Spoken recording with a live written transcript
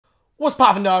What's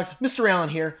poppin', dogs? Mr. Allen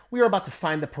here. We are about to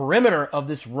find the perimeter of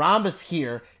this rhombus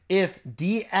here if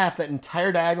DF, that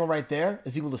entire diagonal right there,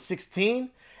 is equal to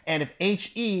 16, and if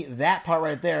HE, that part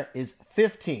right there, is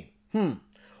 15. Well,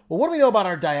 what do we know about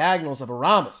our diagonals of a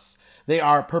rhombus? They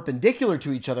are perpendicular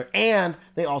to each other, and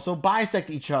they also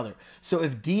bisect each other. So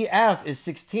if DF is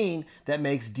 16, that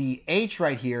makes DH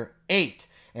right here 8,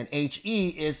 and HE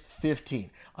is 15.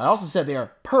 I also said they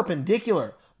are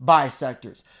perpendicular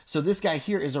bisectors. So this guy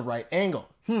here is a right angle.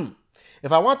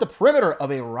 If I want the perimeter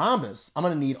of a rhombus, I'm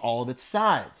going to need all of its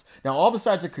sides. Now, all the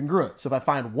sides are congruent. So if I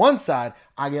find one side,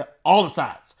 I get all the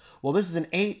sides. Well, this is an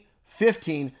 8,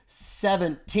 15,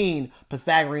 17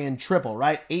 Pythagorean triple,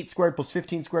 right? 8 squared plus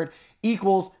 15 squared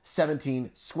equals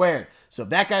 17 squared. So if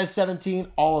that guy's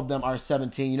 17, all of them are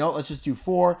 17. You know, let's just do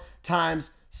 4 times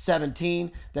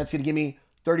 17. That's going to give me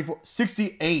 34,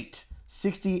 68.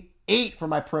 68 for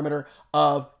my perimeter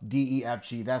of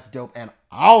DEFG. That's dope and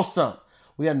awesome.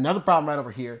 We had another problem right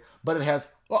over here, but it has,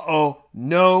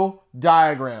 no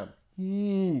diagram.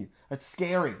 That's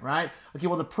scary, right? Okay,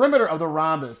 well, the perimeter of the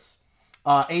rhombus,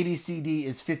 ABCD,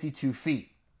 is 52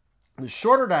 feet. The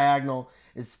shorter diagonal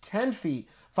is 10 feet.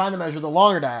 Find the measure of the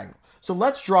longer diagonal. So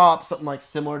let's draw up something like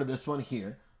similar to this one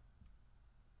here.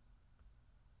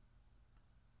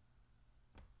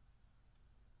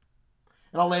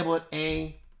 And I'll label it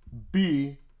A,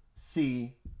 B,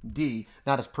 C, D.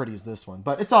 Not as pretty as this one,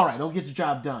 but it's all right. It'll get the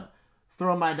job done.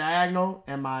 Throw my diagonal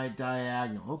and my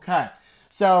diagonal. Okay.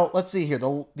 So let's see here.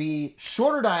 The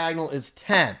shorter diagonal is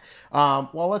 10.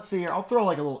 Well, let's see here. I'll throw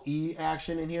like a little E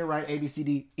action in here, right? A, B, C,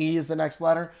 D. E is the next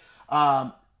letter.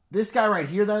 This guy right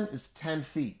here then is 10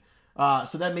 feet.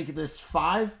 So that makes this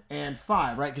 5 and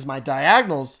 5, right? Because my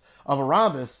diagonals of a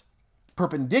rhombus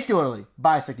perpendicularly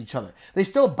bisect each other. They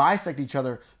still bisect each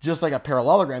other just like a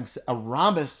parallelogram. A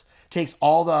rhombus takes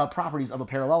all the properties of a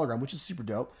parallelogram, which is super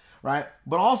dope, right?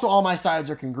 But also all my sides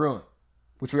are congruent,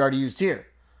 which we already used here.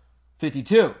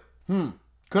 52.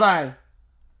 Could I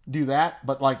do that?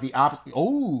 But like the opposite.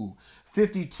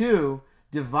 52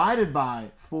 divided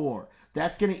by 4.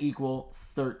 That's going to equal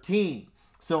 13.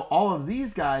 So all of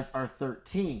these guys are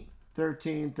 13.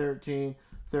 13, 13,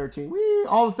 13. Whee!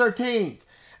 All the 13s.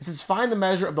 It says find the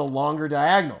measure of the longer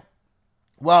diagonal.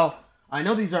 Well, I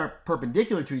know these are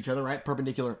perpendicular to each other, right?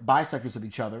 Perpendicular bisectors of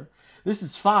each other. This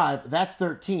is 5. That's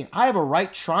 13. I have a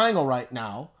right triangle right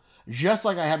now, just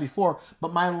like I had before,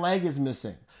 but my leg is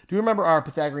missing. Do you remember our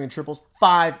Pythagorean triples?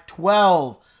 5,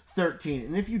 12, 13.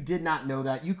 And if you did not know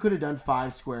that, you could have done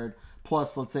 5 squared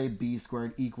plus, let's say, b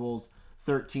squared equals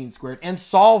 13 squared and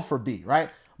solve for b,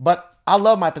 right? But I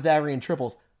love my Pythagorean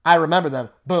triples. I remember them.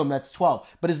 Boom, that's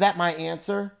 12. But is that my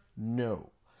answer? No.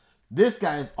 This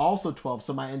guy is also 12,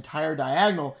 so my entire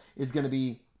diagonal is going to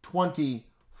be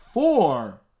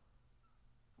 24.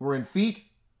 We're in feet.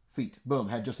 Feet. Boom,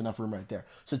 had just enough room right there.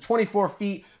 So 24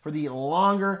 feet for the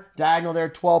longer diagonal there,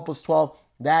 12 plus 12.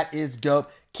 That is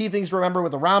dope. Key things to remember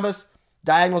with a rhombus: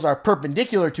 diagonals are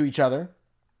perpendicular to each other,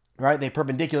 right? They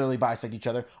perpendicularly bisect each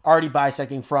other, already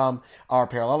bisecting from our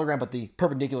parallelogram, but the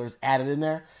perpendicular is added in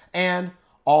there. And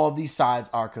all of these sides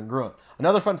are congruent.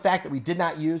 Another fun fact that we did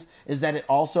not use is that it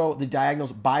also, the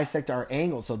diagonals bisect our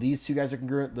angles. So these two guys are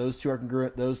congruent, those two are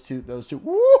congruent, those two.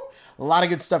 Woo! A lot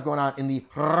of good stuff going on in the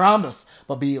rhombus.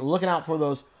 But be looking out for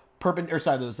those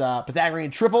Pythagorean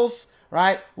triples,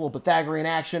 right? A little Pythagorean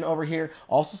action over here.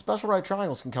 Also, special right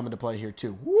triangles can come into play here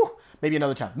too. Woo! Maybe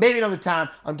another time. Maybe another time.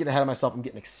 I'm getting ahead of myself. I'm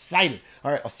getting excited.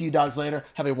 All right, I'll see you dogs later.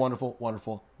 Have a wonderful,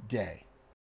 wonderful day.